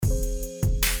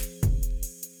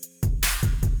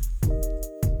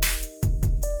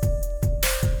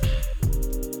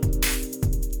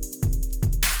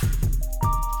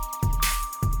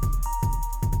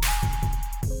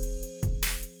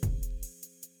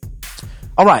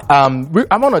All right, I'm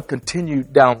going to continue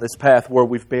down this path where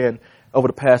we've been over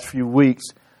the past few weeks,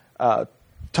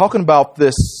 talking about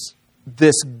this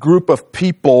group of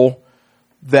people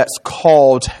that's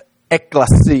called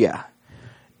ecclesia.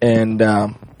 And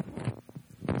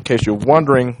in case you're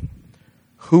wondering,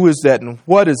 who is that and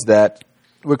what is that,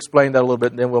 we'll explain that a little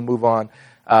bit and then we'll move on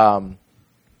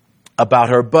about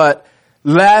her. But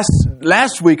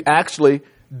last week, actually,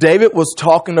 David was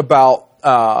talking about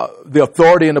the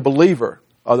authority in a believer,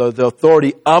 or the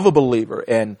authority of a believer,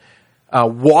 and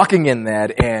walking in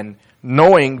that and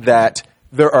knowing that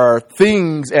there are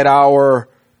things that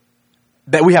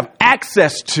we have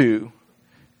access to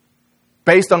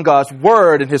based on God's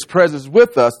word and his presence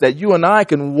with us that you and I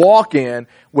can walk in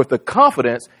with the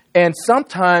confidence. And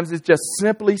sometimes it's just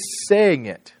simply saying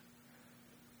it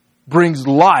brings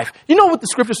life. You know what the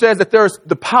scripture says, that there's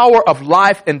the power of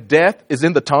life and death is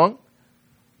in the tongue?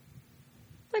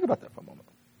 Think about that for a moment.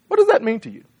 What does that mean to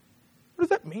you? What does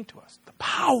that mean to us? The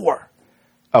power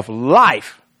of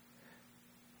life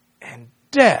and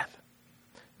death.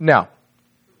 Now,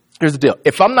 here's the deal.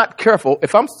 If I'm not careful,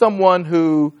 if I'm someone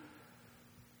who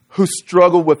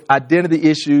struggle with identity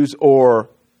issues or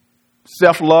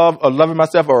self-love or loving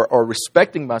myself or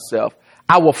respecting myself,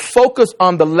 I will focus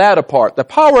on the latter part. The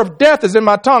power of death is in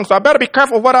my tongue, so I better be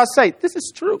careful what I say. This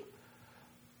is true.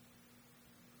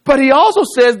 But he also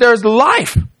says there's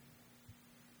life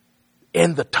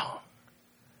in the tongue.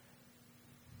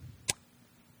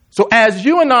 So as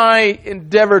you and I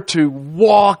endeavor to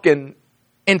walk and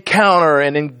encounter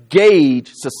and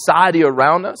engage society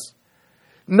around us,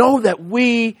 know that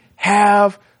we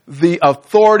have the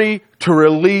authority to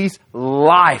release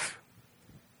life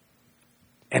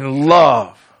and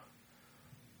love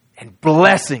and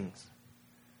blessings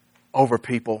over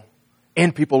people,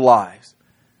 in people's lives,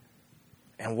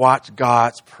 and watch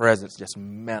God's presence just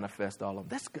manifest all of them.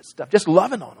 That's good stuff. Just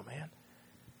loving on them, man.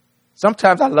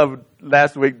 Sometimes I love,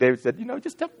 last week David said,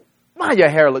 just mind your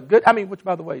hair look good. I mean, which,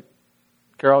 by the way,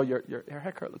 Carol, your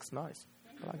haircut looks nice.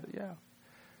 I like it, yeah.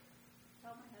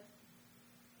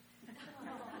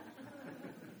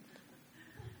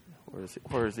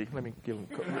 Where is he? Let me give him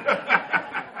a code.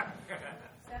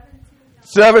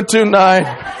 729.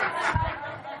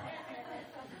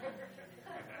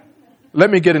 Let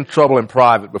me get in trouble in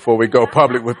private before we go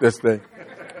public with this thing.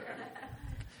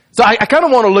 So I kind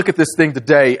of want to look at this thing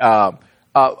today. I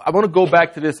want to go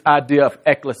back to this idea of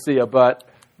ecclesia, but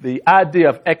the idea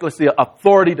of ecclesia,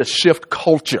 authority to shift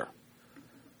culture.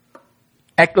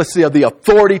 Ecclesia, the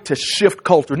authority to shift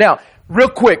culture. Now, real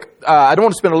quick, I don't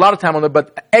want to spend a lot of time on it,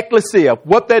 but ecclesia,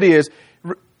 what that is.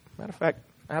 Matter of fact,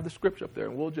 I have the scripture up there,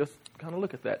 and we'll just kind of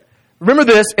look at that. Remember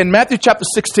this, in Matthew chapter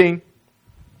 16,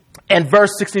 and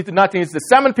verse 16 through 19, it says,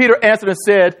 Simon Peter answered and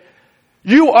said,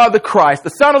 You are the Christ, the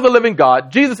Son of the living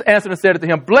God. Jesus answered and said to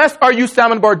him, Blessed are you,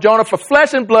 Simon Bar-Jonah, for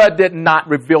flesh and blood did not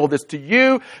reveal this to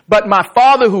you, but my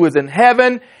Father who is in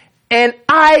heaven. And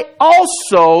I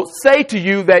also say to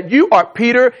you that you are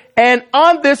Peter, and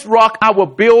on this rock I will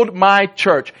build my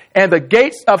church, and the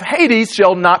gates of Hades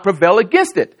shall not prevail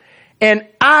against it. And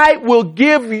I will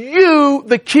give you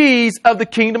the keys of the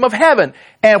kingdom of heaven.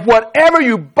 And whatever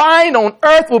you bind on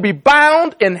earth will be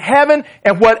bound in heaven,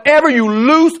 and whatever you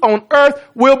loose on earth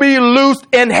will be loosed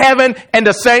in heaven. And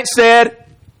the saints said,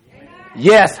 Amen.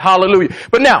 Yes, hallelujah.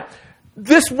 But now,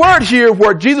 this word here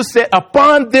where Jesus said,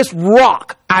 upon this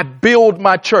rock I build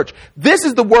my church. This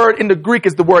is the word in the Greek,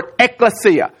 is the word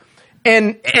ecclesia.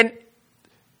 And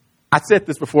I said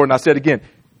this before and I said it again.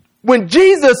 When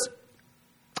Jesus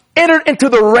entered into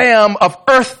the realm of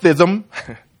earthism,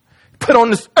 put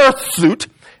on this earth suit,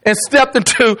 and stepped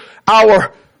into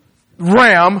our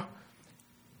realm,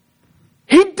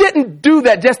 he didn't do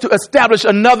that just to establish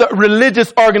another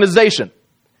religious organization.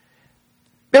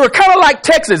 They were kind of like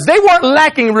Texas. They weren't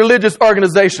lacking religious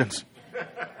organizations.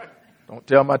 Don't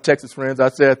tell my Texas friends I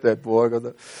said that, boy.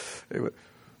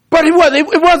 But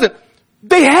it wasn't.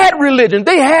 They had religion.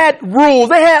 They had rules.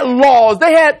 They had laws.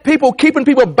 They had people keeping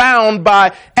people bound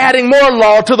by adding more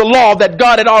law to the law that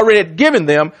God had already given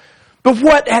them. But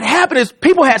what had happened is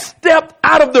people had stepped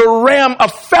out of the realm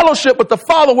of fellowship with the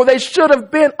Father where they should have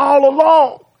been all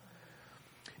along.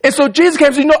 And so Jesus came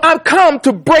and said, I've come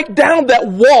to break down that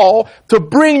wall to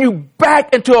bring you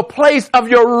back into a place of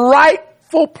your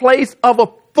rightful place of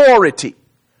authority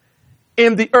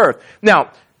in the earth.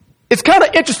 Now, it's kind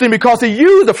of interesting because he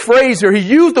used a phrase here. He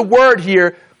used the word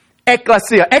here,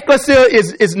 ecclesia. Ecclesia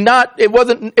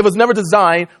it was never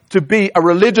designed to be a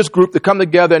religious group to come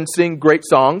together and sing great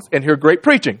songs and hear great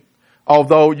preaching.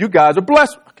 Although you guys are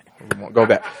blessed. Okay, we won't go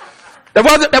back. That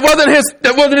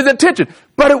wasn't his intention.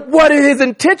 But what his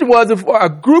intention was for a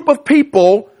group of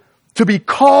people to be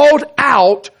called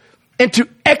out and to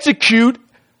execute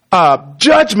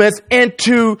judgments and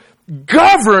to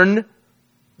govern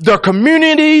their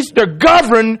communities, to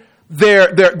govern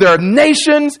their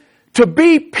nations, to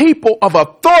be people of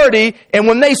authority. And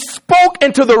when they spoke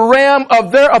into the realm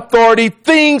of their authority,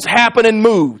 things happened and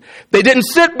moved. They didn't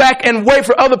sit back and wait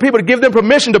for other people to give them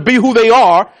permission to be who they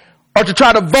are or to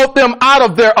try to vote them out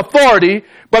of their authority.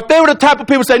 But they were the type of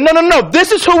people who say, no,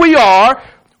 this is who we are.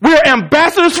 We are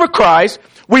ambassadors for Christ.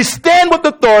 We stand with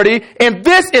authority, and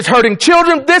this is hurting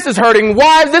children. This is hurting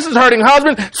wives. This is hurting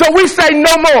husbands. So we say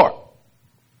no more.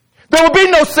 There will be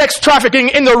no sex trafficking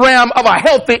in the realm of a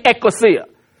healthy ecclesia.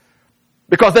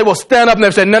 Because they will stand up and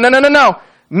they'll say, no,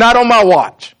 not on my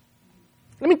watch.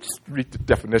 Let me just read the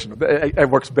definition. It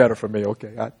works better for me,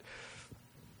 okay?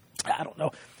 I don't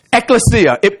know.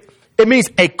 Ecclesia, it means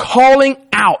a calling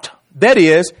out. That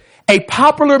is, a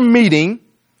popular meeting,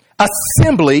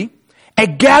 assembly, a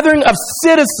gathering of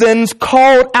citizens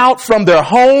called out from their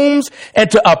homes and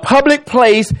to a public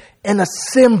place, an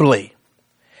assembly.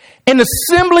 An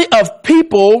assembly of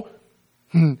people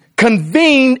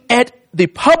convened at the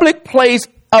public place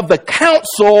of the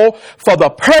council for the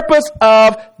purpose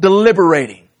of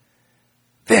deliberating.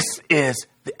 This is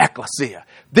the ecclesia.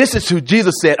 This is who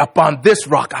Jesus said, upon this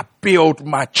rock I build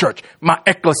my church, my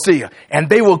ecclesia. And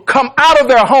they will come out of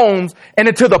their homes and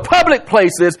into the public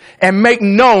places and make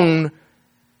known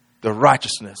the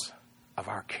righteousness of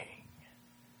our King.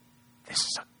 This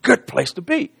is a good place to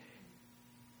be.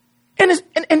 And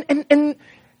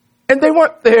they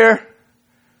weren't there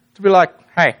to be like,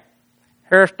 hey,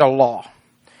 here's the law.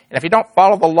 And if you don't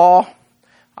follow the law,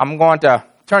 I'm going to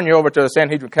turn you over to the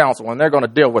Sanhedrin Council and they're going to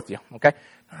deal with you. Okay?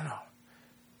 No.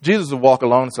 Jesus would walk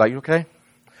along and say, you okay?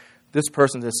 This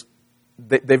person,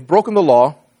 they've broken the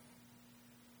law.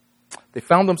 They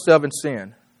found themselves in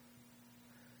sin.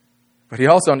 But he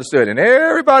also understood, and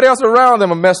everybody else around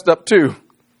them are messed up too.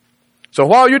 So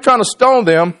while you're trying to stone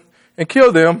them and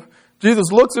kill them,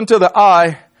 Jesus looks into the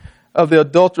eye of the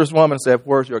adulterous woman and said,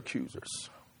 where's your accusers?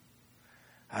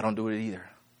 I don't do it either.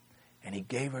 And he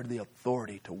gave her the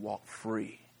authority to walk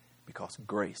free because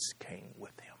grace came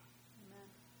with him. Amen.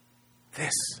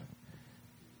 This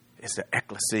is the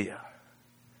ecclesia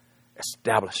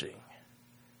establishing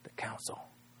the council.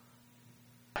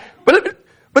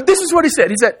 But this is what he said.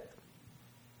 He said,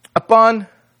 upon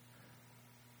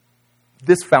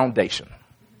this foundation,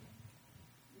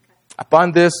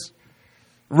 upon this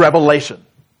revelation,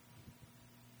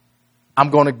 I'm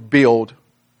going to build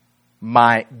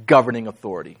my governing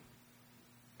authority.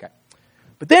 Okay.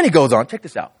 But then he goes on, check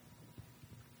this out.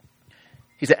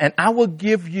 He said, and I will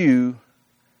give you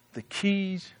the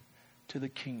keys to the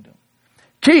kingdom.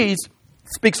 Keys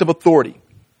speaks of authority.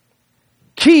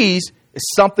 Keys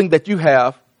is something that you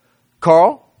have.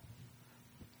 Carl,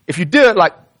 if you did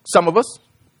like some of us,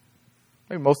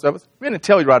 maybe most of us, men and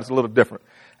Telluride is a little different.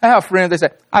 I have friends, they say,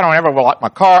 I don't ever lock my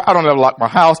car. I don't ever lock my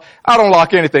house. I don't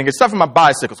lock anything except for my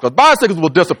bicycles because bicycles will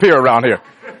disappear around here.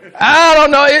 I don't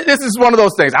know. This is one of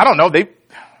those things. I don't know.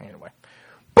 Anyway.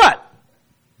 But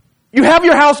you have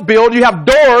your house built. You have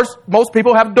doors. Most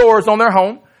people have doors on their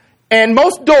home. And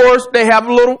most doors, they have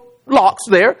little locks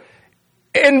there.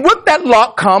 And with that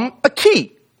lock come a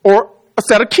key or a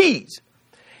set of keys.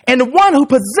 And the one who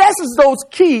possesses those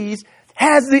keys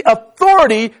has the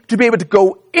authority to be able to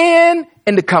go in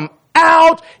and to come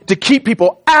out, to keep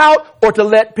people out, or to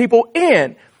let people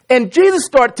in. And Jesus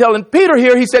started telling Peter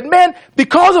here, he said, man,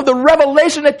 because of the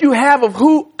revelation that you have of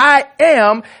who I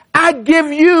am, I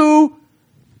give you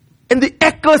in the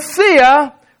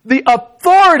ecclesia the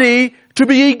authority to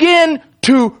begin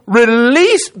to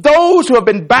release those who have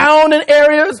been bound in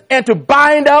areas and to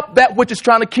bind up that which is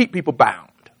trying to keep people bound.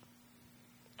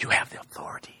 You have the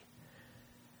authority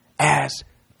as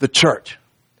the church,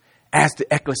 as the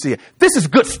ecclesia. This is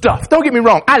good stuff. Don't get me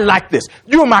wrong. I like this.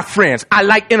 You are my friends. I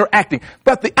like interacting.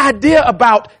 But the idea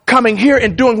about coming here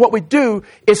and doing what we do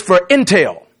is for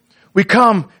intel. We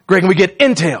come, Greg, and we get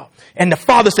intel. And the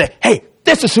Father said, hey,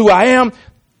 this is who I am.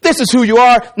 This is who you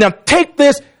are. Now take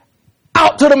this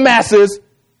out to the masses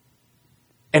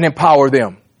and empower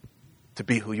them to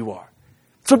be who you are.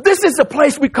 So this is the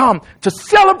place we come to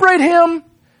celebrate him,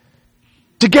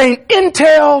 to gain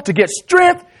intel, to get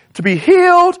strength, to be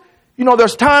healed. You know,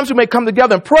 there's times we may come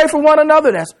together and pray for one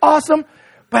another. That's awesome.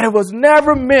 But it was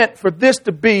never meant for this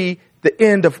to be the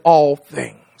end of all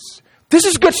things. This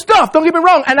is good stuff. Don't get me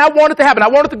wrong. And I want it to happen. I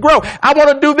want it to grow. I want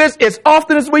to do this as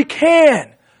often as we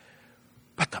can.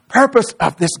 But the purpose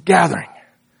of this gathering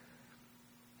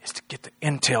is to get the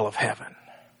intel of heaven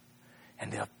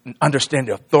and to understand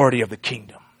the authority of the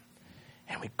kingdom.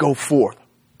 And we go forth.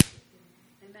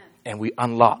 Amen. And we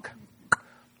unlock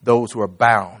those who are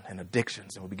bound in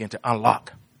addictions, and we begin to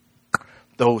unlock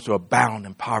those who are bound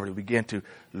in poverty. We begin to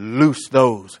loose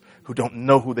those who don't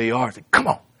know who they are. Say, come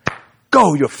on,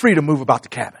 go. You're free to move about the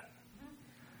cabin.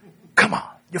 Come on,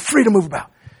 you're free to move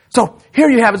about. So here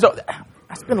you have it. So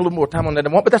I spent a little more time on that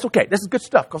than I want, but that's okay. This is good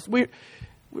stuff because we're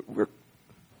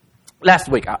last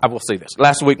week, I will say this.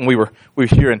 Last week when we were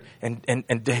here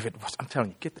and David was, I'm telling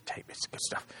you, get the tape. It's good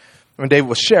stuff. When David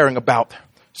was sharing about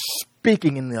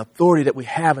speaking in the authority that we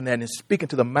have in that and speaking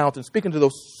to the mountain, speaking to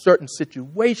those certain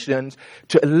situations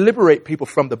to liberate people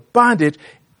from the bondage.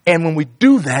 And when we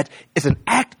do that, it's an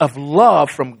act of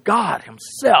love from God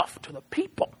himself to the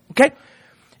people. Okay?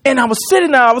 And I was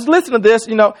sitting there, I was listening to this,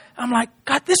 I'm like,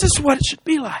 God, this is what it should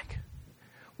be like.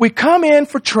 We come in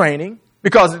for training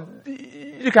because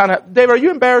you kind of, David, are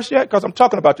you embarrassed yet? Because I'm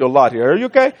talking about you a lot here. Are you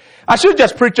okay? I should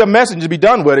just preach your message and be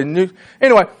done with it.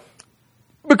 Anyway,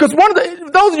 because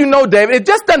those of you know David, it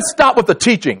just doesn't stop with the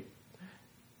teaching.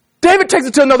 David takes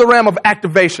it to another realm of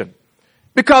activation.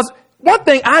 Because one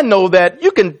thing I know that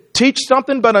you can teach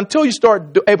something, but until you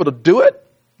start able to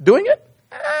doing it,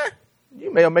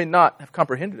 you may or may not have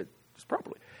comprehended it just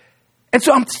properly. And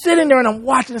so I'm sitting there and I'm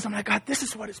watching this. I'm like, God, this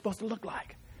is what it's supposed to look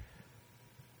like.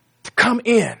 To come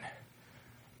in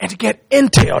and to get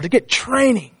intel, to get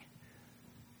training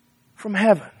from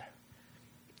heaven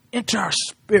into our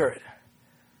spirit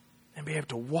and be able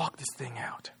to walk this thing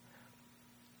out.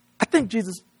 I think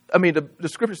the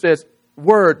scripture says,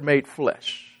 word made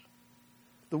flesh.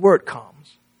 The word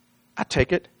comes. I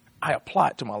take it, I apply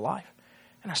it to my life,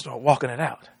 and I start walking it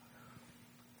out.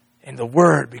 And the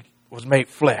word was made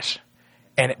flesh,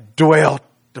 and it dwelt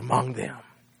among them.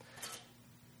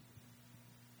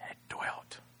 And it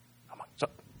dwelt among them.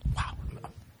 Wow.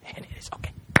 And it is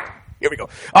okay. Here we go.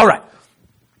 All right.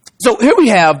 So here we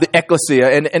have the ecclesia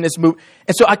and this move.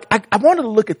 And so I wanted to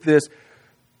look at this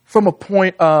from a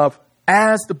point of,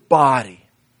 as the body,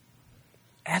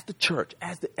 as the church,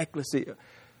 as the ecclesia,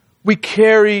 we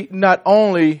carry not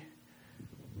only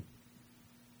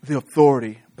the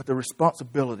authority, but the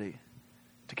responsibility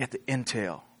to get the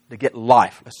intel, to get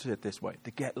life. Let's say it this way,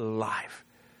 to get life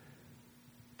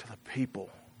to the people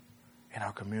in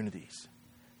our communities,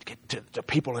 to get to the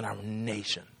people in our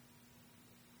nation.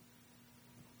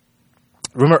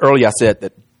 Remember earlier I said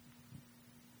that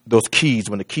those keys,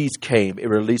 when the keys came, it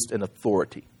released an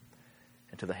authority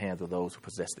into the hands of those who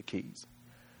possess the keys.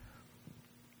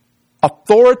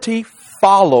 Authority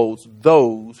follows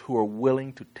those who are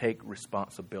willing to take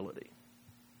responsibility.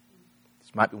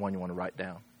 This might be one you want to write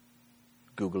down.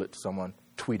 Google it, someone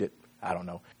tweet it, I don't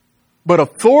know. But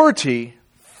authority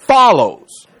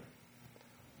follows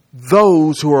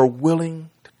those who are willing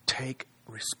to take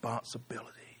responsibilities.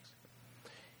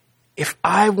 If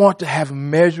I want to have a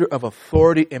measure of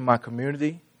authority in my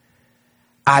community,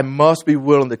 I must be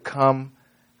willing to come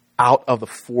out of the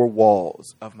four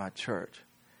walls of my church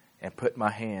and put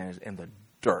my hands in the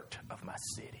dirt of my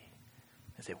city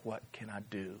and say, what can I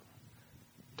do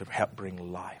to help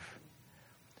bring life?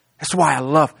 That's why I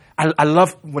love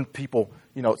when people,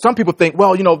 some people think,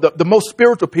 well, the most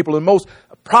spiritual people, the most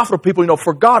profitable people,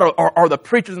 for God are the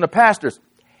preachers and the pastors.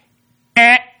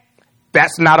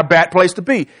 That's not a bad place to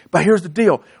be. But here's the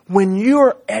deal. When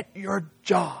you're at your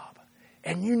job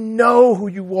and you know who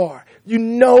you are, you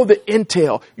know the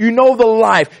intel, you know the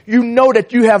life, you know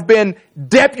that you have been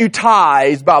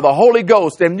deputized by the Holy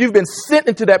Ghost and you've been sent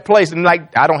into that place. And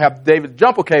I don't have David's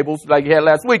jumper cables like you had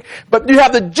last week, but you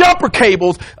have the jumper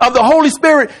cables of the Holy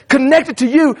Spirit connected to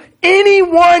you.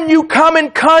 Anyone you come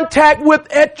in contact with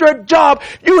at your job,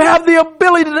 you have the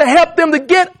ability to help them to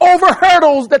get over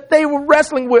hurdles that they were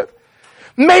wrestling with.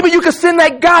 Maybe you could send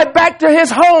that guy back to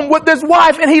his home with his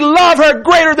wife and he loved her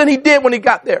greater than he did when he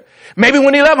got there. Maybe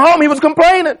when he left home, he was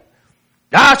complaining.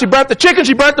 She burnt the chicken,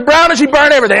 she burnt the brownie, she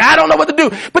burnt everything. I don't know what to do.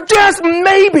 But just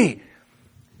maybe,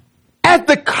 as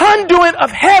the conduit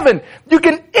of heaven, you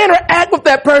can interact with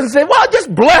that person and say, well,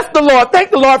 just bless the Lord.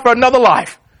 Thank the Lord for another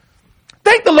life.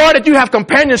 Thank the Lord that you have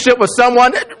companionship with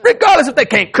someone, regardless if they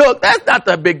can't cook. That's not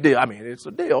the big deal. It's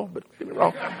a deal, but don't get me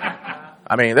wrong.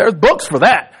 There's books for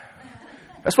that.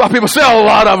 That's why people sell a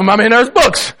lot of them. There's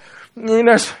books.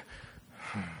 There's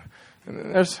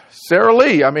Sarah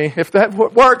Lee. If that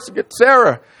works, get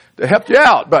Sarah to help you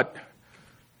out. But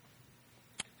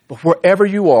wherever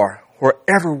you are,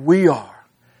 wherever we are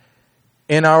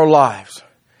in our lives,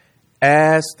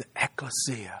 as the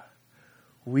ecclesia,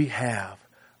 we have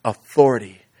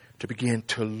authority to begin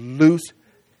to loose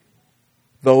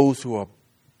those who are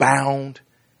bound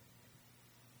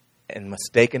in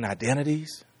mistaken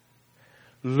identities.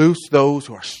 Loose those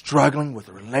who are struggling with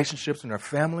relationships in their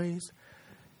families.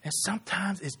 And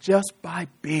sometimes it's just by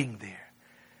being there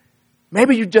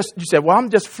Maybe you said, well, I'm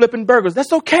just flipping burgers.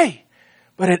 That's okay.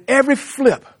 But at every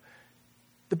flip,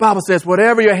 the Bible says,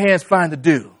 whatever your hands find to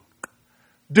do,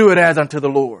 do it as unto the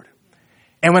Lord.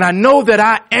 And when I know that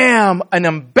I am an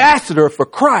ambassador for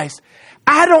Christ,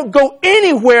 I don't go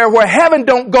anywhere where heaven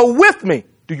don't go with me.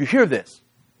 Do you hear this?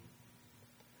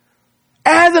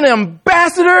 As an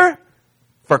ambassador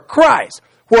for Christ,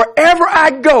 wherever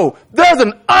I go, there's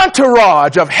an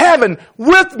entourage of heaven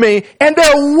with me, and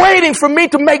they're waiting for me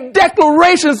to make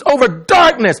declarations over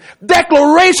darkness,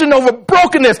 declaration over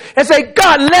brokenness, and say,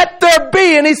 God, let there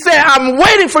be. And he said, I'm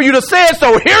waiting for you to say it,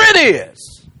 so here it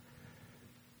is.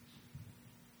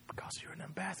 Because you're an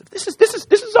ambassador. This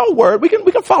is our word. We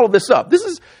can follow this up. This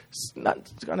is not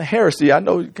kind of heresy. I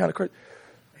know it's kind of crazy.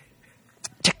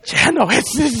 I know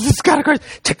it's kind of crazy.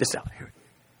 Check this out.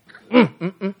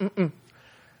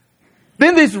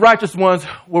 Then these righteous ones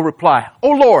will reply,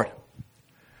 "Oh Lord,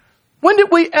 when did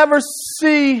we ever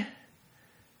see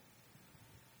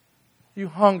you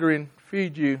hungry and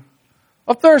feed you,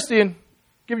 or thirsty and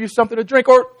give you something to drink,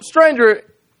 or stranger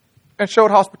and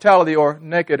showed hospitality, or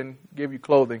naked and give you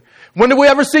clothing? When did we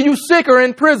ever see you sick or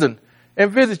in prison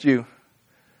and visit you?"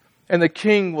 And the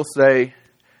king will say,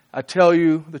 "I tell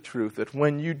you the truth, that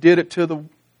when you did it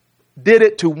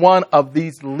to one of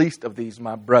these least of these,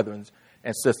 my brethren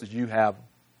and sisters, you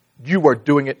were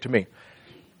doing it to me."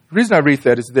 The reason I read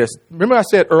that is this. Remember I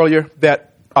said earlier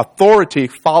that authority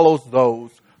follow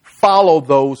those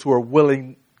who are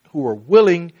willing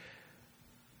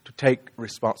to take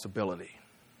responsibility.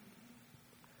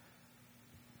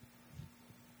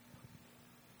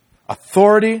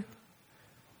 Authority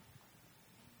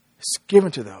is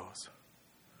given to those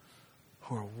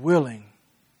who are willing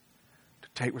to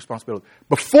take responsibility.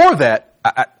 Before that,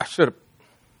 I should have.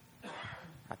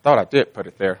 I thought I did put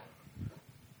it there.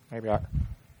 Maybe I.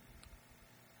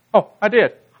 Oh, I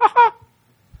did.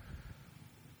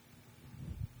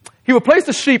 He will place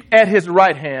the sheep at his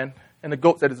right hand and the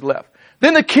goats at his left.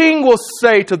 Then the king will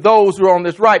say to those who are on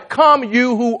his right, "Come,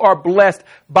 you who are blessed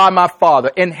by my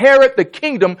Father, inherit the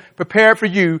kingdom prepared for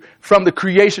you from the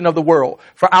creation of the world.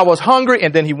 For I was hungry,"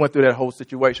 and then he went through that whole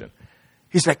situation.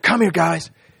 He said, "Come here,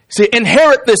 guys. See,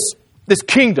 inherit this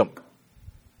kingdom.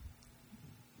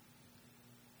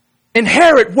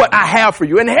 Inherit what I have for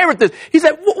you. Inherit this." He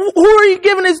said, who are you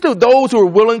giving this to? Those who are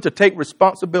willing to take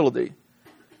responsibility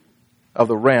of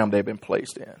the realm they've been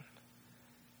placed in.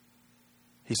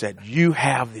 He said, you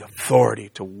have the authority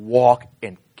to walk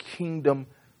in kingdom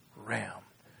realm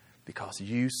because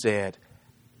you said,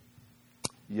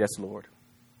 "Yes, Lord.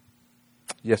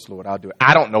 Yes, Lord, I'll do it.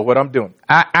 I don't know what I'm doing.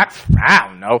 I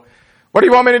don't know. What do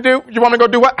you want me to do? You want me to go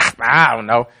do what? I don't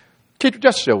know.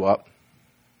 Just show up."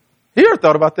 You ever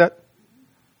thought about that?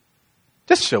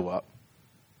 Just show up.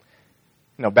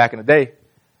 You know, back in the day,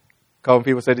 calling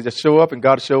people said to just show up and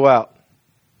God will show out.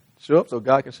 Show up so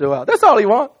God can show out. That's all he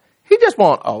wants. He just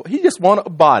want a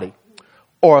body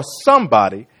or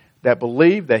somebody that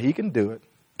believe that he can do it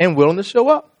and willing to show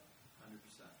up.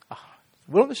 100%.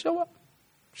 Willing to show up.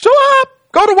 Show up.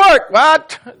 Go to work. Well,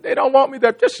 they don't want me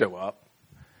there. Just show up.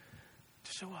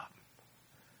 Just show up.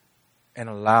 And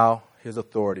allow his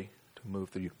authority to move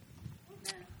through you.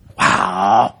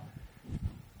 Wow.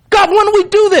 God, when did we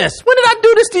do this? When did I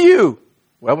do this to you?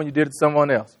 Well, when you did it to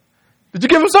someone else. Did you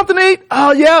give them something to eat?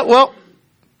 Oh, yeah. Well,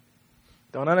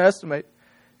 don't underestimate.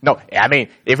 No, I mean,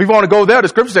 if we want to go there, the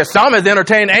scripture says some has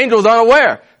entertained angels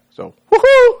unaware. So,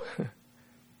 woohoo.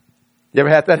 You ever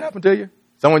had that happen to you?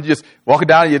 Someone just walking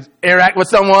down and you interact with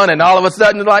someone and all of a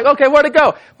sudden it's like, okay, where'd it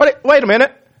go? Wait a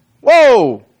minute.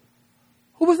 Whoa.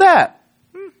 Who was that?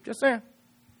 Just saying.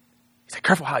 He said,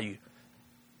 careful how you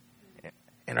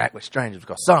interact with strangers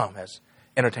because some has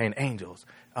entertained angels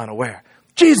unaware.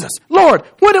 Jesus, Lord,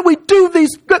 when did we do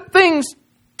these good things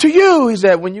to you? He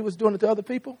said, when you was doing it to other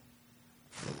people.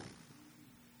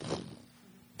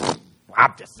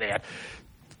 I'm just saying.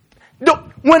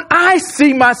 No, when I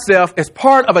see myself as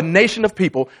part of a nation of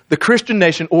people, the Christian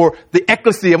nation or the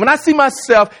ecclesia, when I see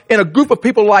myself in a group of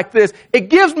people like this, it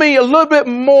gives me a little bit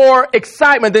more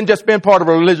excitement than just being part of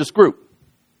a religious group.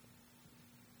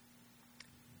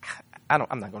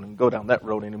 I'm not going to go down that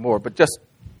road anymore, but just,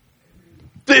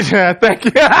 thank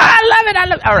you. I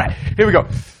love it. All right, here we go.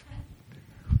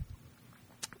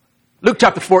 Luke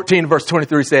chapter 14, verse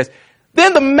 23 says,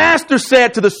 "Then the master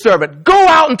said to the servant, go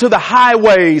out into the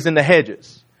highways and the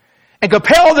hedges and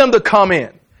compel them to come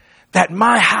in, that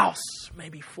my house may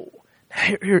be full."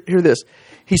 Now, hear this.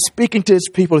 He's speaking to his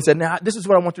people. He said, now, this is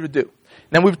what I want you to do.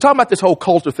 Now, we were talking about this whole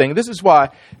culture thing. This is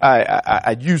why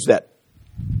I use that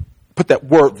put that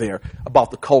word there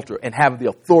about the culture and having the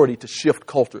authority to shift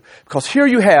culture. Because here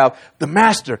you have the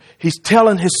master. He's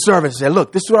telling his servants, say,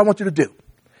 look, this is what I want you to do.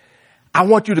 I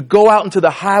want you to go out into the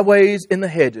highways and the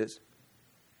hedges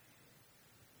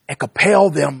and compel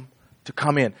them to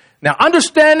come in. Now,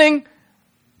 understanding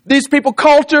these people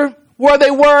culture, where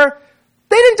they were,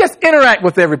 they didn't just interact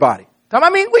with everybody. I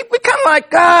mean, we kind of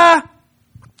like,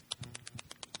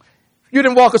 you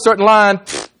didn't walk a certain line,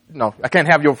 no, I can't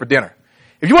have you over for dinner.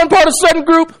 If you weren't part of a certain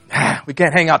group, we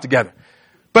can't hang out together.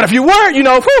 But if you weren't,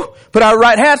 put our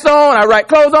right hats on, our right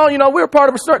clothes on, we were part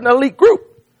of a certain elite group.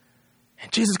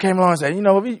 And Jesus came along and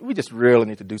said, we just really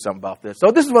need to do something about this.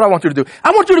 So this is what I want you to do.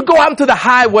 I want you to go out into the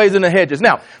highways and the hedges.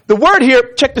 Now, the word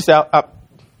here, check this out.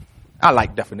 I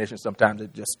like definitions sometimes.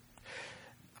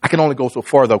 I can only go so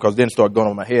far, though, because then it start going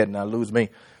on my head and I lose me.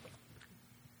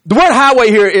 The word highway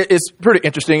here is pretty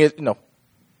interesting. It's,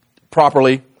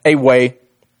 properly a way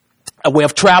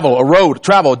of travel, a road,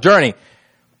 a journey.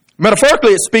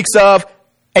 Metaphorically, it speaks of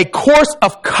a course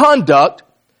of conduct,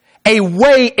 a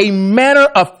way, a manner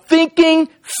of thinking,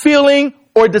 feeling,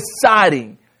 or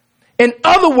deciding. In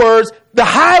other words, the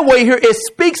highway here, it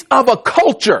speaks of a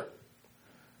culture,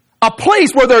 a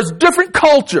place where there's different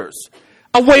cultures,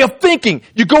 a way of thinking.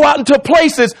 You go out into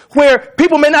places where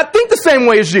people may not think the same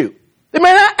way as you. They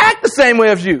may not act the same way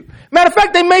as you. Matter of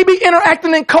fact, they may be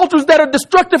interacting in cultures that are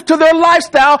destructive to their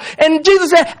lifestyle. And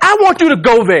Jesus said, I want you to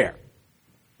go there.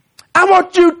 I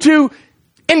want you to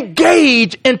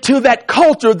engage into that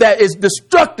culture that is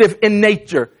destructive in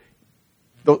nature.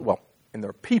 Well, in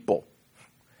their people.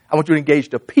 I want you to engage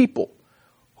the people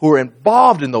who are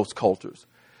involved in those cultures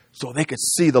so they could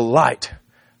see the light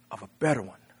of a better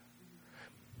one.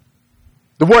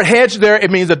 The word hedge there,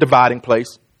 it means a dividing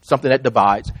place, something that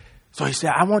divides. So he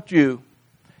said, I want you,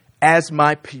 as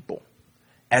my people,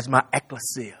 as my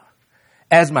ecclesia,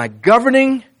 as my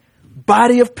governing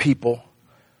body of people,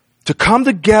 to come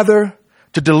together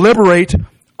to deliberate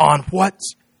on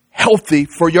what's healthy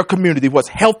for your community, what's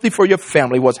healthy for your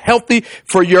family, what's healthy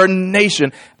for your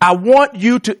nation. I want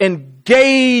you to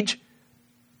engage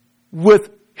with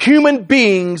human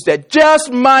beings that just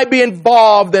might be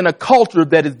involved in a culture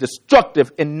that is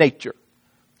destructive in nature.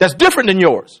 That's different than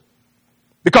yours.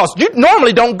 Because you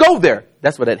normally don't go there.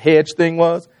 That's what that hedge thing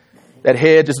was. That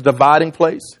hedge is a dividing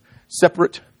place,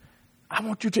 separate. I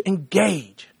want you to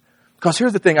engage. Because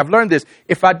here's the thing, I've learned this.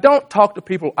 If I don't talk to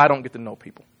people, I don't get to know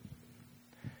people.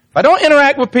 If I don't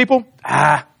interact with people,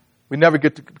 we never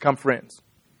get to become friends.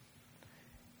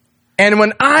 And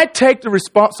when I take the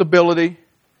responsibility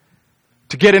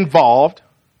to get involved,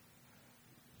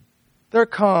 there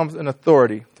comes an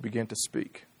authority to begin to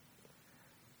speak.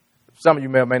 Some of you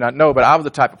may or may not know, but I was the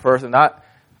type of person,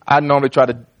 I normally try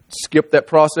to skip that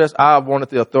process. I wanted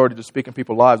the authority to speak in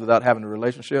people's lives without having a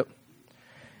relationship.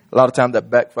 A lot of times that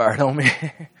backfired on me.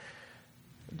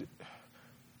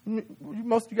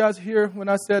 Most of you guys here when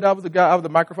I said I was the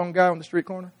microphone guy on the street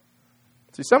corner?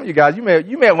 See, some of you guys, you may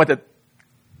have went to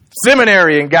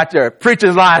seminary and got your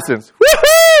preacher's license.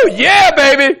 Woohoo! Yeah,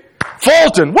 baby!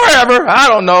 Fulton, wherever, I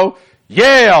don't know.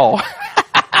 Yale.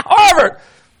 Harvard.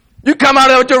 You come out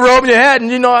there with your robe and your hat,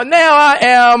 and now I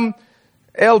am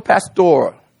El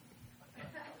Pastor.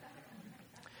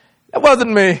 That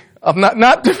wasn't me. I'm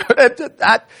not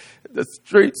the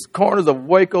streets, corners of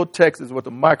Waco, Texas, with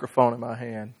a microphone in my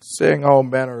hand, saying all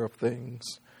manner of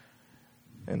things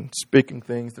and speaking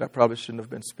things that I probably shouldn't have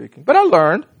been speaking. But I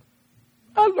learned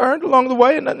along the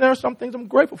way, and there are some things I'm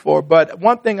grateful for. But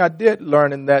one thing I did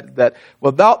learn in that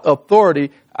without authority,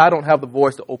 I don't have the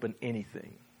voice to open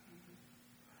anything.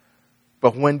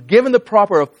 But when given the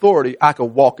proper authority, I could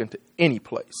walk into any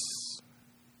place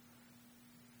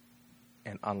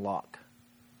and unlock.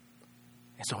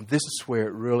 And so this is where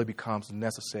it really becomes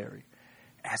necessary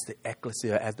as the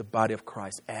ecclesia, as the body of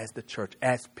Christ, as the church,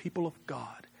 as people of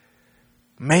God.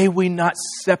 May we not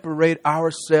separate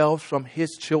ourselves from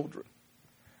His children.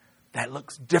 That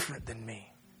looks different than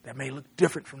me. That may look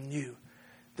different from you.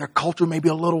 Their culture may be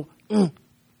a little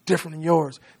different than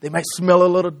yours. They might smell a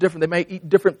little different. They may eat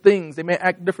different things. They may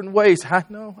act different ways. I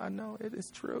know. It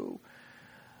is true.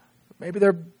 Maybe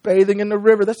they're bathing in the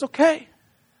river. That's okay.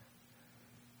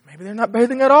 Maybe they're not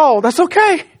bathing at all. That's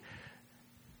okay.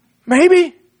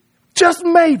 Maybe, just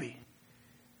maybe,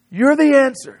 you're the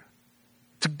answer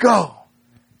to go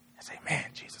and say, man,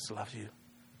 Jesus loves you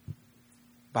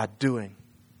by doing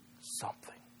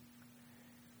something.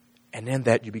 And in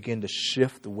that, you begin to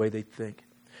shift the way they think.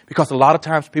 Because a lot of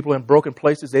times people in broken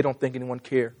places, they don't think anyone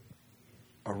cares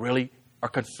or really are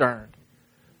concerned.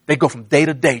 They go from day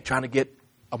to day trying to get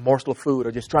a morsel of food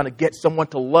or just trying to get someone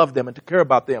to love them and to care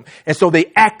about them. And so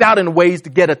they act out in ways to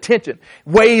get attention,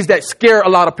 ways that scare a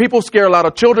lot of people, scare a lot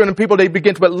of children and people. They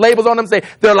begin to put labels on them, say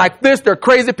they're like this, they're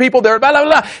crazy people, they're blah, blah,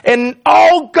 blah. And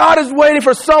all God is waiting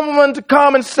for someone to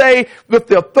come and say with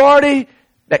the authority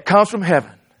that comes from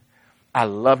heaven, I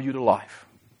love you to life.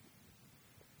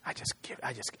 I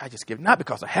just give, not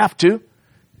because I have to,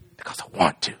 because I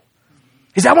want to.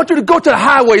 He said, I want you to go to the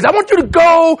highways. I want you to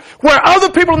go where other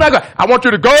people are not going. I want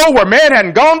you to go where man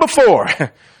hadn't gone before.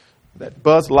 That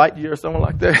Buzz Lightyear or someone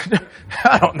like that.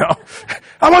 I don't know.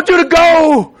 I want you to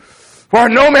go where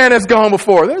no man has gone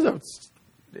before.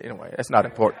 Anyway, that's not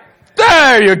important.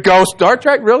 There you go. Star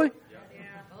Trek, really? Yeah,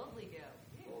 boldly go.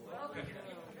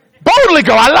 Boldly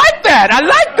go. I like that. I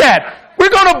like that. We're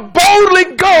going to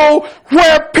boldly go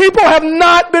where people have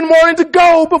not been wanting to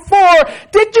go before.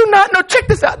 Did you not know? Check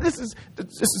this out.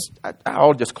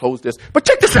 I'll just close this. But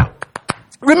check this out.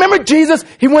 Remember Jesus,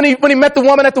 when he met the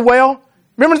woman at the well?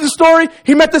 Remember the story?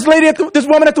 He met this woman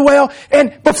at the well.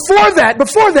 And before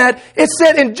that, it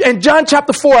said in John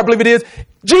chapter 4, I believe it is,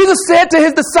 Jesus said to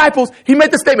his disciples, he made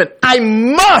the statement, I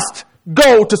must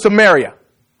go to Samaria.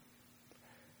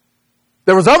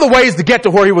 There was other ways to get to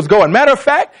where he was going. Matter of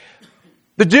fact,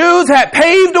 the Jews had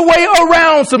paved a way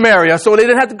around Samaria, so they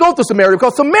didn't have to go through Samaria,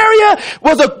 because Samaria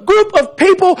was a group of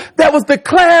people that was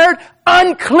declared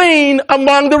unclean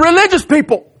among the religious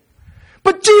people.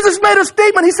 But Jesus made a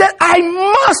statement. He said, I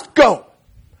must go.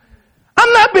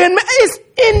 I'm not being, it's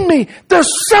in me. There's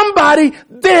somebody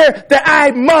there that I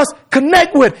must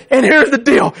connect with. And here's the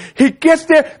deal. He gets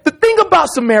there. The thing about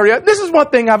Samaria, this is one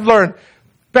thing I've learned,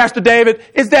 Pastor David,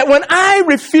 is that when I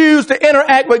refuse to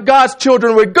interact with God's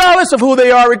children, regardless of who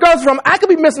they are, regardless from, I could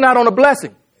be missing out on a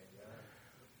blessing.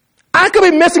 I could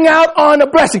be missing out on a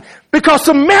blessing, because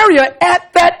Samaria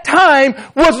at that time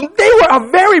they were a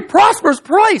very prosperous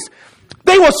place.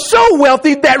 They were so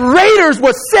wealthy that raiders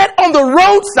were set on the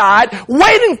roadside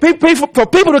waiting for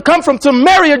people to come from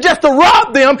Samaria just to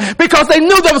rob them, because they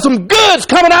knew there was some goods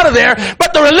coming out of there,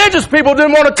 but the religious people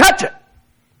didn't want to touch it.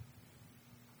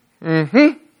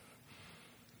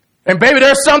 And baby,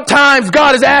 there's sometimes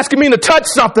God is asking me to touch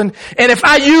something, and if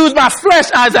I use my flesh,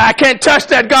 I can't touch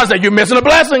that. God said, you're missing a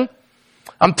blessing.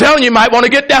 I'm telling you, you might want to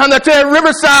get down there to the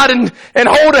riverside and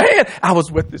hold her hand. I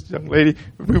was with this young lady.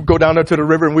 We would go down there to the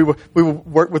river, and we would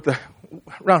work with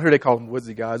around here they call them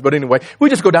woodsy guys. But anyway,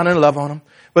 we just go down there and love on them,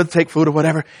 whether take food or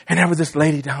whatever. And there was this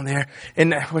lady down there,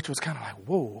 and which was kind of like,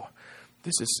 whoa,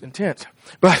 this is intense.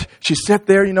 But she sat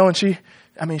there, and she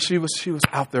was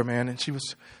out there, man, and she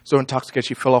was so intoxicated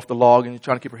she fell off the log, and you're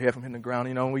trying to keep her head from hitting the ground,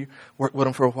 and we worked with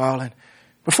them for a while. And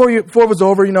before it was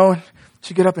over,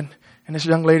 she get up, and this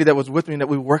young lady that was with me that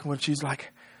we were working with, she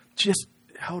just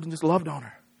held and just loved on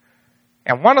her.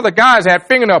 And one of the guys had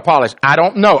fingernail polish. I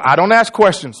don't know. I don't ask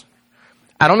questions.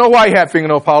 I don't know why he had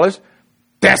fingernail polish.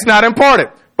 That's not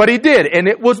important. But he did, and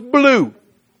it was blue.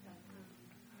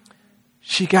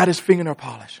 She got his fingernail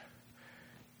polish,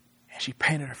 and she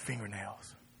painted her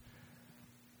fingernails.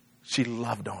 She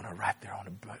loved on her right there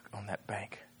on that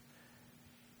bank.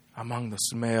 Among the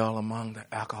smell, among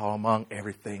the alcohol, among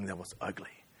everything that was ugly.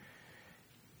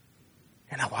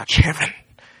 And I watch heaven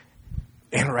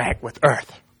interact with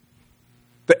earth.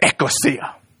 The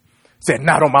ecclesia said,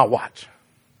 not on my watch.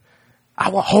 I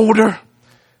will hold her.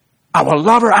 I will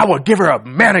love her. I will give her a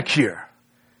manicure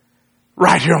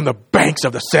right here on the banks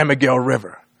of the San Miguel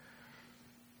River.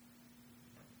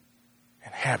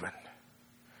 And heaven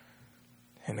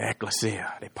and the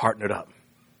ecclesia, they partnered up.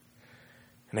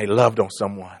 And they loved on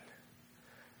someone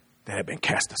that had been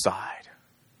cast aside.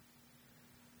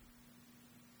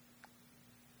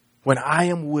 When I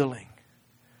am willing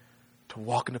to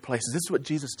walk into places, this is what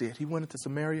Jesus did. He went into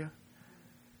Samaria.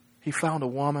 He found a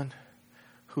woman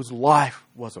whose life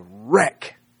was a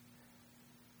wreck.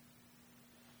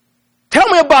 Tell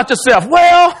me about yourself.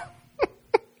 Well,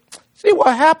 see,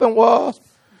 what happened was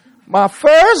my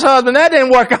first husband, that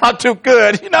didn't work out too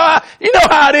good. You know how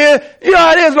it is. You know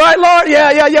how it is, right, Lord?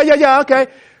 Yeah, okay.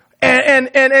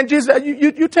 And Jesus,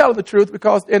 you tell the truth,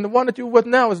 because and the one that you're with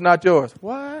now is not yours.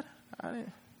 What?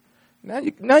 Now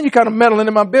you're kind of meddling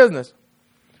in my business.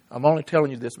 I'm only telling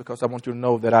you this because I want you to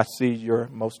know that I see your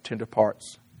most tender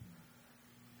parts.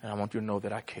 And I want you to know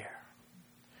that I care.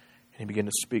 And he began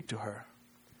to speak to her.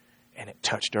 And it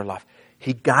touched her life.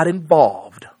 He got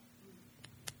involved.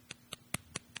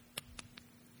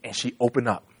 And she opened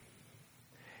up.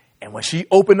 And when she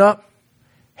opened up,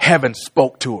 heaven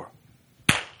spoke to her.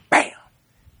 Bam!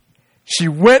 She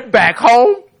went back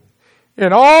home.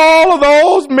 And all of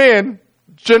those men,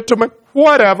 gentlemen,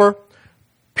 whatever,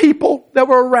 people that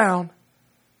were around,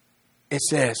 it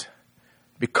says,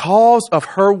 because of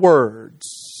her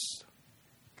words,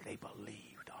 they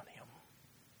believed on him.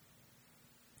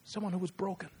 Someone who was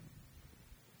broken.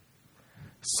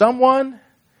 Someone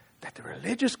that the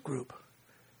religious group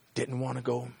didn't want to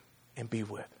go and be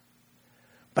with.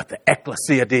 But the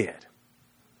ecclesia did.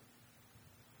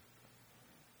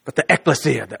 But the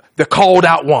ecclesia, the called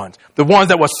out ones, the ones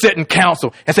that will sit in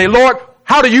council and say, Lord,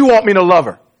 how do you want me to love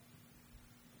her?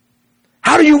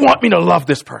 How do you want me to love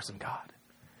this person, God?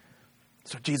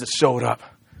 So Jesus showed up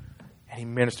and he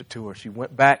ministered to her. She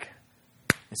went back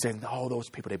and said, all those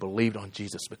people, they believed on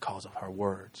Jesus because of her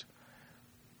words.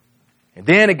 And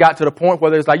then it got to the point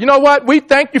where it's like, you know what? We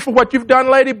thank you for what you've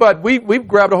done, lady, but we've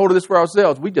grabbed a hold of this for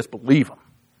ourselves. We just believe them.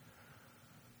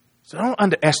 So don't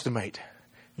underestimate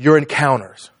your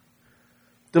encounters.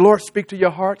 The Lord speak to your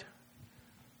heart.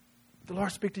 The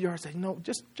Lord speak to your heart and say, you know,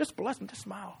 just bless him. Just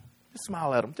smile. Just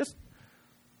smile at him.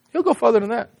 He'll go further than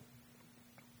that.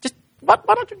 Just why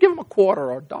don't you give him a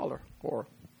quarter or a dollar or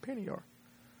a penny or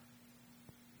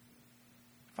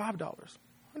 $5?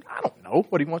 I don't know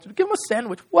what he wants you to give him a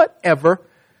sandwich, whatever.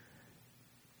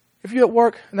 If you're at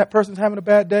work and that person's having a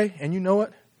bad day and you know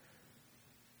it,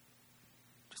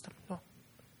 just tell them, no.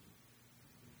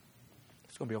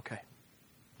 It's going to be okay.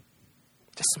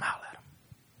 Just smile at him.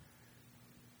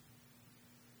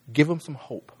 Give him some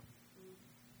hope.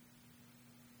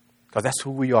 Because that's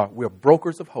who we are. We're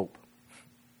brokers of hope.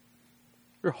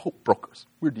 We're hope brokers.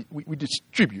 We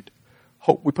distribute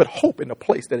hope. We put hope in the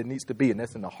place that it needs to be, and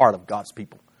that's in the heart of God's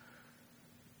people.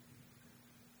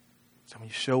 So when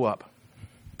you show up,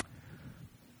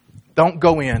 don't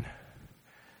go in.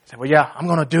 Say, well, yeah, I'm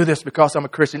going to do this because I'm a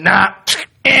Christian. Nah.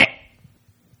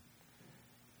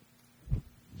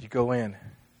 You go in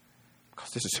because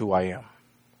this is who I am.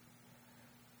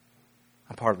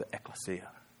 I'm part of the ecclesia,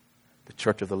 the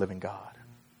church of the living God.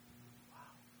 Wow.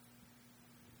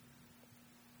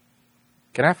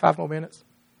 Can I have 5 more minutes?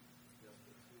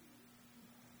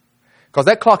 Because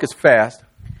that clock is fast.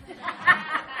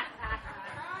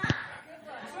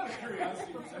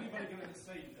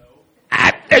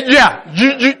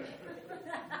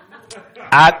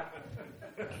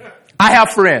 I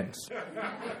have friends.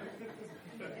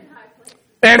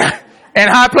 And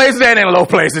high places and in low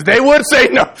places. They would say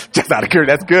no. Just out of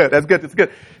curiosity. That's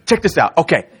good. Check this out.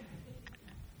 Okay.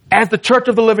 As the church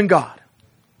of the living God.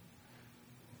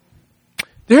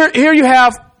 Here you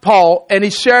have Paul, and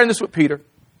he's sharing this with Peter.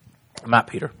 Not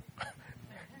Peter.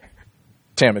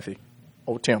 Timothy.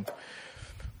 Oh, Tim.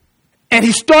 And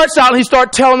he starts out and he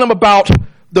starts telling them about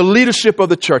the leadership of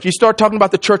the church. He started talking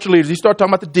about the church leaders. He started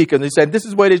talking about the deacons. He said, this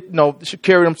is the way they should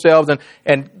carry themselves,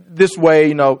 and this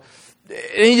way, and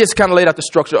he just kind of laid out the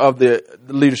structure of the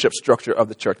leadership structure of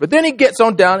the church. But then he gets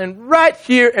on down, and right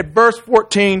here at verse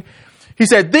 14, he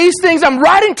said, these things I'm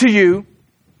writing to you.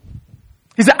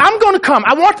 He said, I'm going to come.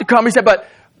 I want to come. He said, but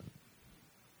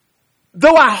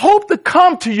though I hope to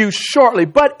come to you shortly,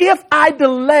 but if I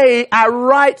delay, I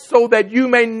write so that you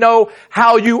may know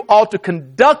how you ought to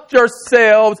conduct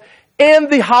yourselves in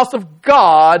the house of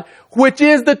God, which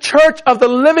is the church of the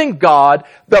living God,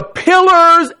 the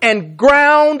pillars and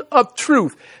ground of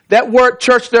truth. That word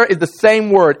church there is the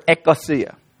same word,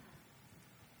 ecclesia.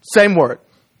 Same word.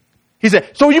 He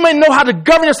said, so you may know how to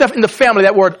govern yourself in the family.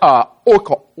 That word,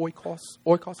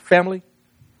 oikos, family.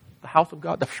 The house of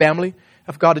God, the family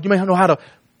of God, that you may know how to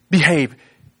behave,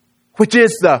 which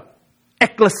is the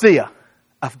ecclesia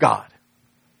of God.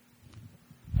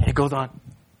 And it goes on,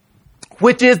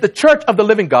 which is the church of the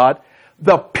living God,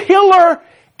 the pillar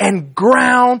and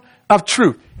ground of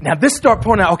truth. Now this start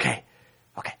pointing out, okay,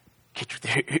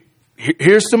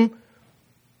 here's some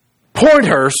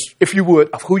pointers, if you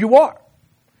would, of who you are.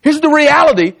 Here's the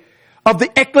reality of the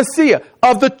ecclesia,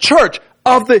 of the church,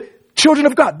 of the children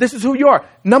of God. This is who you are.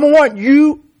 Number one,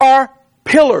 you are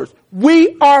pillars.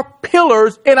 We are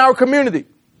pillars in our community.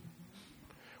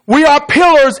 We are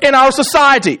pillars in our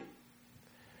society.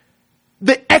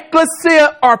 The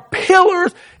ecclesia are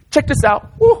pillars. Check this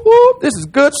out. Woo-hoo. This is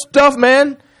good stuff,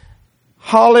 man.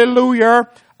 Hallelujah.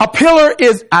 A pillar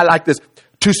is, I like this,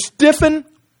 to stiffen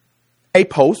a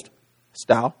post,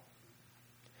 style,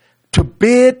 to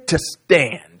bid to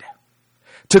stand,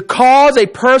 to cause a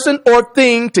person or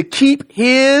thing to keep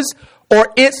his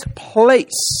or its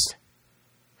place,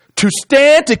 to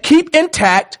stand, to keep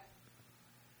intact,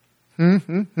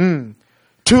 to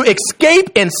escape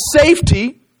in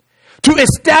safety, to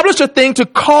establish a thing, to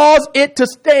cause it to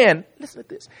stand. Listen to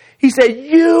this. He said,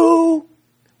 you,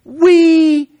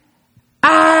 we,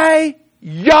 I,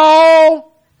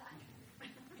 y'all.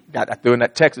 I threw in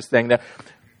that Texas thing there.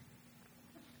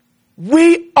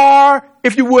 We are,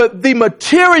 if you would, the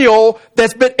material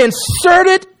that's been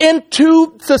inserted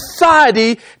into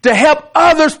society to help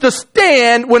others to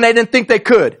stand when they didn't think they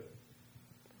could.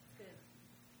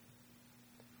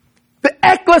 The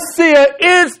ecclesia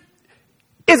is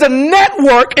a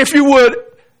network, if you would,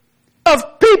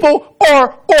 of people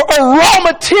or raw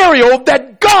material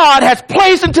that God has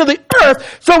placed into the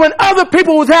earth. So when other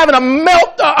people was having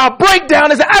a breakdown,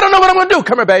 they said, I don't know what I'm going to do.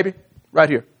 Come here, baby. Right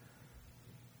here.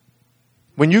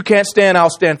 When you can't stand, I'll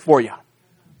stand for you.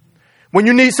 When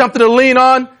you need something to lean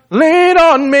on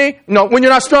me. No, when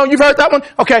you're not strong, you've heard that one?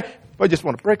 Okay. I just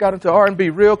want to break out into R&B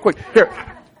real quick. Here.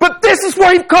 But this is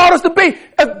where He called us to be.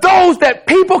 Those that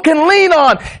people can lean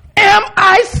on. Am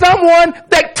I someone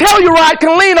that Telluride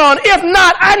can lean on? If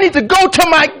not, I need to go to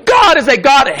my God and say,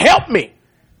 God, help me.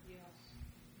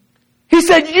 He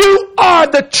said, you are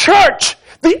the church,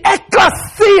 the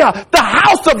ecclesia, the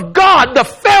house of God, the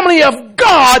family of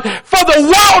God, for the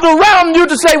world around you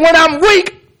to say, when I'm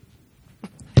weak,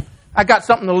 I got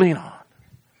something to lean on.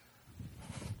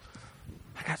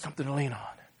 I got something to lean on.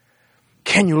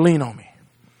 Can you lean on me?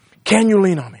 Can you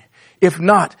lean on me? If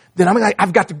not, then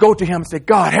I've got to go to Him and say,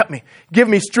 God, help me. Give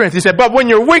me strength. He said, but when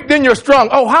you're weak, then you're strong.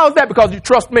 Oh, how is that? Because you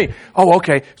trust me. Oh,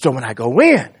 okay. So when I go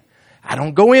in, I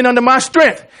don't go in under my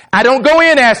strength. I don't go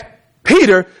in as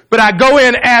Peter, but I go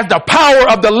in as the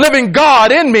power of the living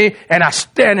God in me, and I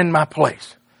stand in my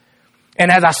place.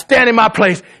 And as I stand in my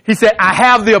place, He said, I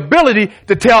have the ability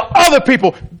to tell other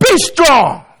people, be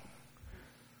strong.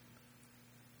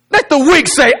 Let the weak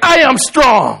say, I am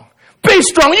strong. Be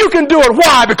strong. You can do it.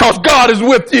 Why? Because God is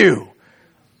with you.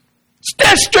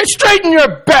 Stand straight, straighten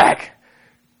your back.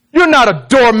 You're not a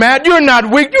doormat. You're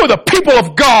not weak. You're the people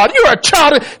of God. You're a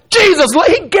child of Jesus.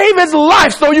 He gave His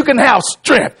life so you can have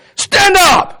strength. Stand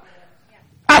up.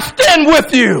 I stand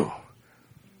with you.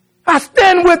 I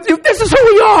stand with you. This is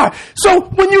who we are. So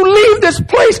when you leave this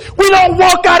place, we don't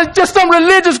walk out as just some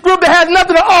religious group that has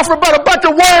nothing to offer but a bunch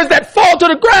of words that fall to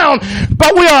the ground.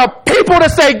 But we are people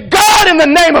that say, God, in the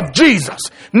name of Jesus,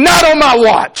 not on my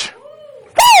watch.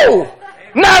 Woo!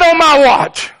 Not on my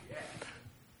watch.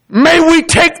 May we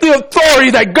take the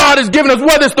authority that God has given us,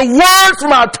 whether it's the words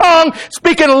from our tongue,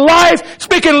 speaking life,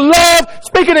 speaking love,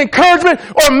 speaking encouragement,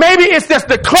 or maybe it's just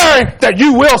declaring that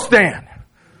you will stand.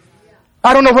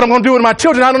 I don't know what I'm going to do with my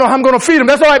children. I don't know how I'm going to feed them.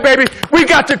 That's all right, baby. We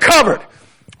got you covered.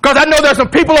 Because I know there's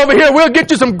some people over here. We'll get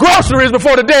you some groceries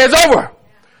before the day is over.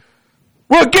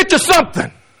 We'll get you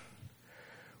something.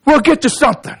 We'll get you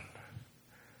something.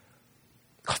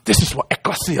 Because this is what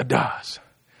ecclesia does.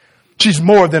 She's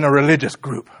more than a religious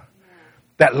group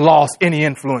that lost any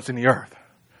influence in the earth.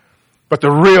 But the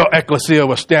real ecclesia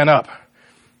will stand up.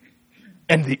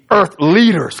 And the earth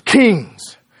leaders,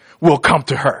 kings, will come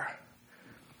to her.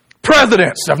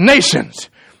 Presidents of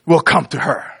nations will come to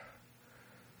her.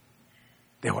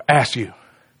 They will ask you,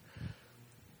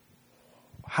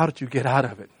 how did you get out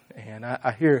of it? And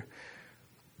I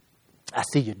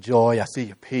see your joy. I see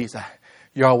your peace.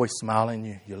 You're always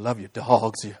smiling. You love your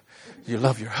dogs. You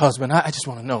love your husband. I just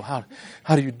want to know, how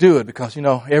do you do it? Because,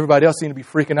 everybody else seems to be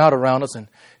freaking out around us, and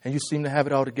you seem to have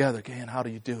it all together. Again, how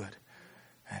do you do it?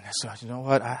 And so, you know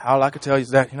what? All I can tell you is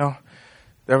that,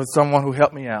 there was someone who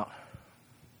helped me out.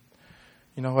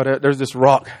 You know what? There's this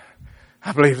rock.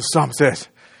 I believe the psalm says,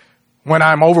 when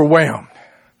I'm overwhelmed,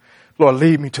 Lord,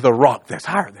 lead me to the rock that's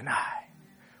higher than I.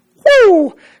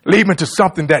 Woo! Lead me to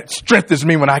something that strengthens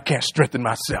me when I can't strengthen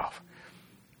myself.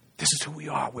 This is who we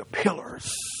are. We're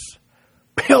pillars.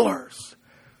 Pillars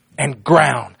and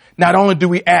ground. Not only do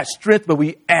we add strength, but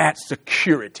we add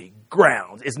security.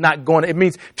 Ground. It's not going, it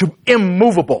means to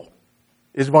immovable.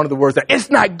 Is one of the words that it's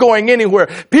not going anywhere.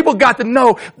 People got to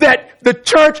know that the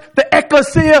church, the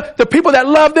ecclesia, the people that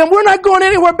love them, we're not going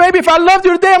anywhere, baby. If I loved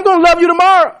you today, I'm going to love you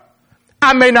tomorrow.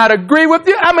 I may not agree with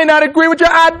you. I may not agree with your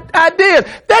ideas.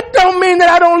 That don't mean that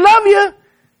I don't love you.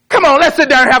 Come on, let's sit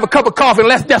down and have a cup of coffee and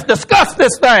let's just discuss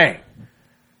this thing.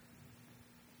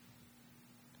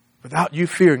 Without you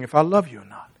fearing if I love you or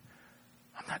not,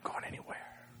 I'm not going anywhere.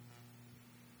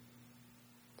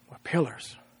 We're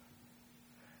pillars.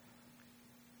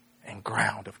 And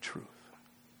ground of truth.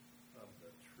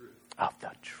 Of the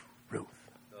truth.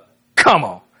 Come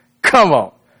on. Come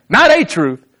on. Not a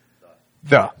truth.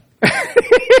 The.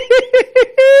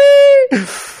 He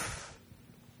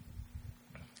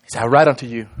said, I write unto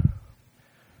you.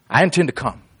 I intend to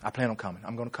come. I plan on coming.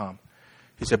 I'm going to come.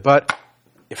 He said, but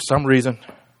if some reason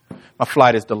my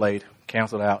flight is delayed,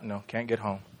 canceled out, can't get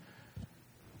home,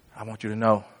 I want you to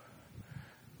know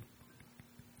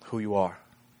who you are.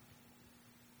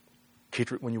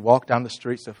 When you walk down the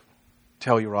streets of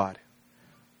Telluride,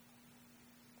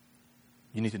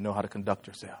 you need to know how to conduct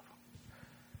yourself.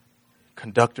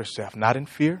 conduct yourself not in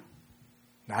fear,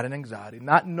 not in anxiety,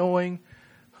 not knowing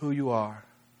who you are,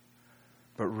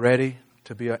 but ready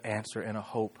to be an answer and a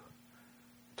hope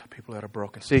to people that are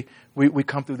broken. See, we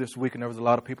come through this week and there was a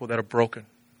lot of people that are broken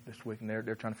this week and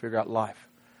they're trying to figure out life.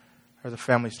 There's a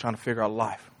family that's trying to figure out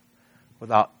life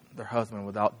without their husband,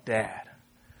 without dad.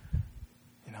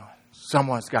 You know,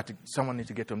 someone needs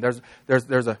to get to them.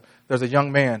 There's a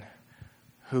young man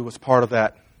who was part of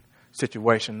that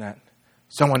situation that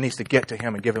someone needs to get to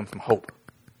him and give him some hope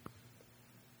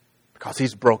because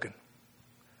he's broken.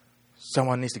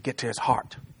 Someone needs to get to his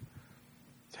heart.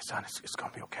 Say, son, it's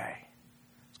going to be okay.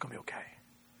 It's going to be okay.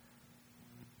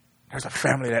 There's a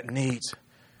family that needs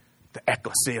the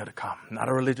ecclesia to come. Not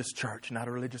a religious church, not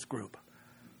a religious group,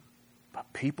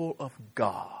 but people of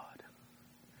God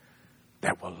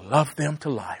that will love them to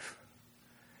life.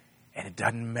 And it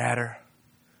doesn't matter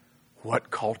what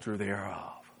culture they're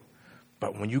of.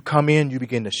 But when you come in, you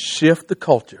begin to shift the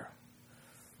culture.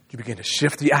 You begin to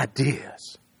shift the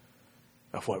ideas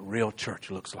of what real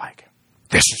church looks like.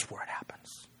 This is where it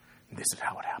happens. And this is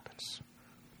how it happens.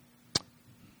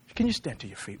 Can you stand to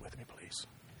your feet with me, please?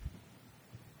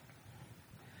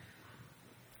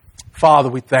 Father,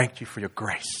 we thank you for your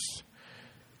grace.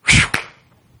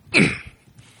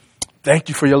 Thank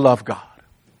you for your love, God.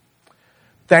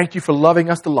 Thank you for loving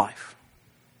us to life.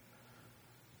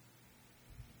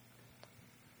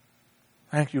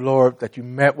 Thank you, Lord, that you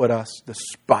met with us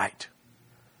despite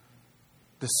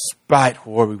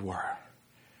where we were.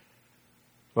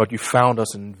 Lord, you found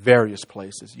us in various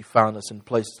places. You found us in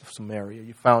places of Samaria.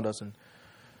 You found us in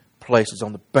places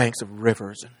on the banks of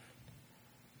rivers.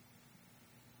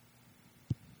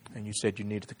 And you said you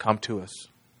needed to come to us.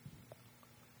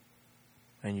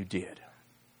 And you did.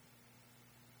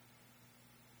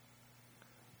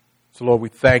 So, Lord, we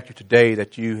thank you today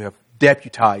that you have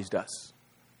deputized us.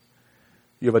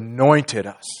 You have anointed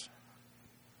us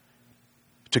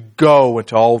to go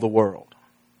into all the world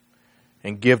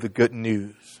and give the good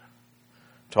news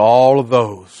to all of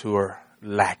those who are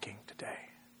lacking today.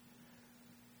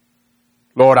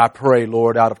 Lord, I pray,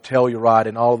 Lord, out of Telluride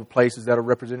and all the places that are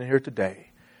represented here today,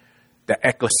 the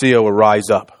ecclesia will rise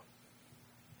up.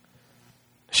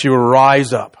 She will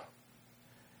rise up.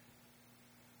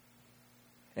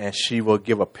 And she will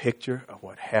give a picture of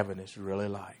what heaven is really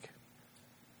like.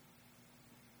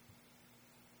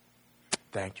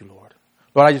 Thank you, Lord.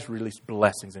 Lord, I just release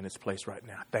blessings in this place right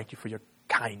now. Thank you for your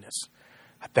kindness.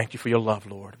 I thank you for your love,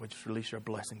 Lord. We just release your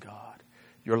blessing, God.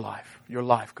 Your life,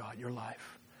 God, your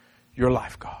life. Your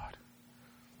life, God.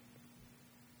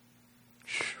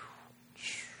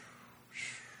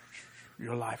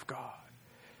 Your life, God.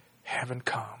 Heaven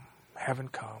come. Heaven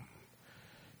come.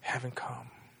 Heaven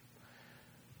come.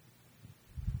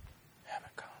 Heaven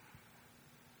come.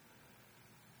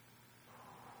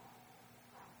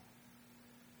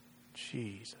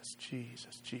 Jesus,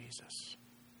 Jesus, Jesus.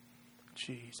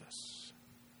 Jesus.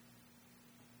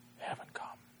 Heaven come.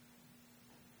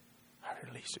 I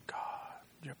release it, God.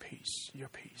 Your peace, your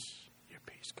peace, your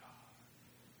peace, God.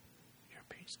 Your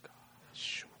peace, God.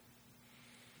 Shoo.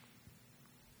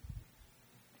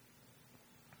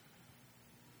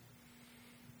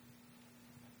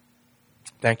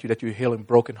 Thank you that you're healing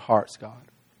broken hearts,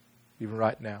 God, even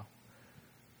right now.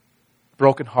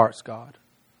 Broken hearts, God.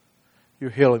 You're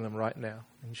healing them right now.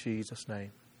 In Jesus'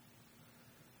 name.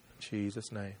 In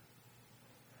Jesus' name.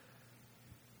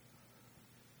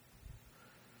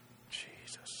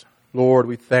 Jesus. Lord,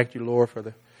 we thank you, Lord, for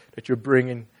that you're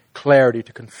bringing clarity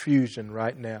to confusion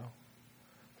right now.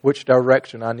 Which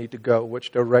direction I need to go,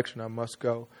 which direction I must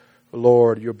go.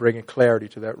 Lord, you're bringing clarity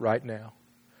to that right now.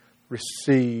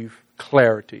 Receive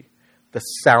clarity, the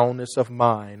soundness of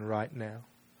mind right now.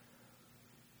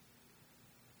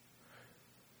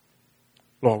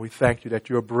 Lord, we thank you that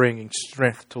you're bringing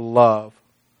strength to love,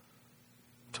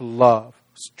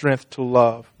 strength to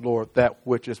love, Lord, that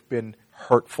which has been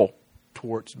hurtful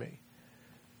towards me.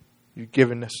 You've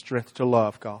given us strength to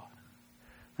love, God,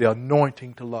 the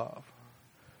anointing to love.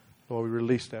 Lord, we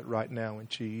release that right now in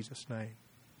Jesus' name.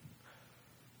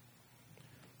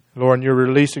 Lord, and you're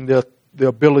releasing the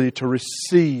ability to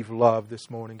receive love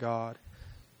this morning, God.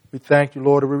 We thank you,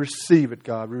 Lord, that we receive it,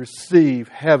 God. We receive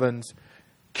heaven's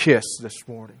kiss this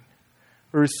morning.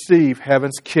 We receive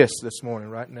heaven's kiss this morning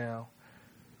right now.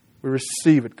 We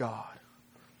receive it, God.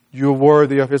 You're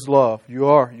worthy of His love. You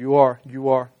are.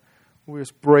 We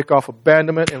just break off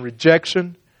abandonment and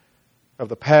rejection of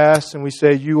the past, and we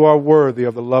say you are worthy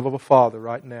of the love of a Father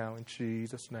right now in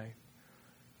Jesus' name.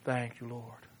 Thank you,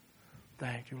 Lord.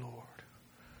 Thank you, Lord.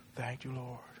 Thank you,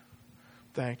 Lord.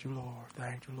 Thank you, Lord.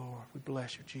 Thank you, Lord. We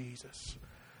bless you, Jesus.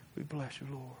 We bless you,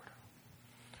 Lord.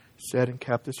 Setting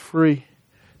captives free.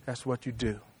 That's what you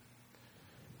do.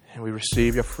 And we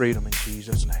receive your freedom in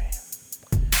Jesus'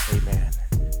 name. Amen.